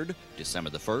 23rd,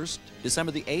 December the 1st,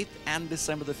 December the 8th, and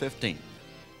December the 15th.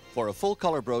 For a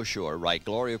full-color brochure, write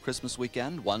Gloria Christmas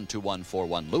Weekend,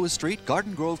 12141 Lewis Street,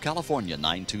 Garden Grove, California,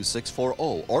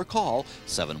 92640, or call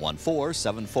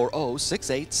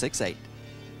 714-740-6868.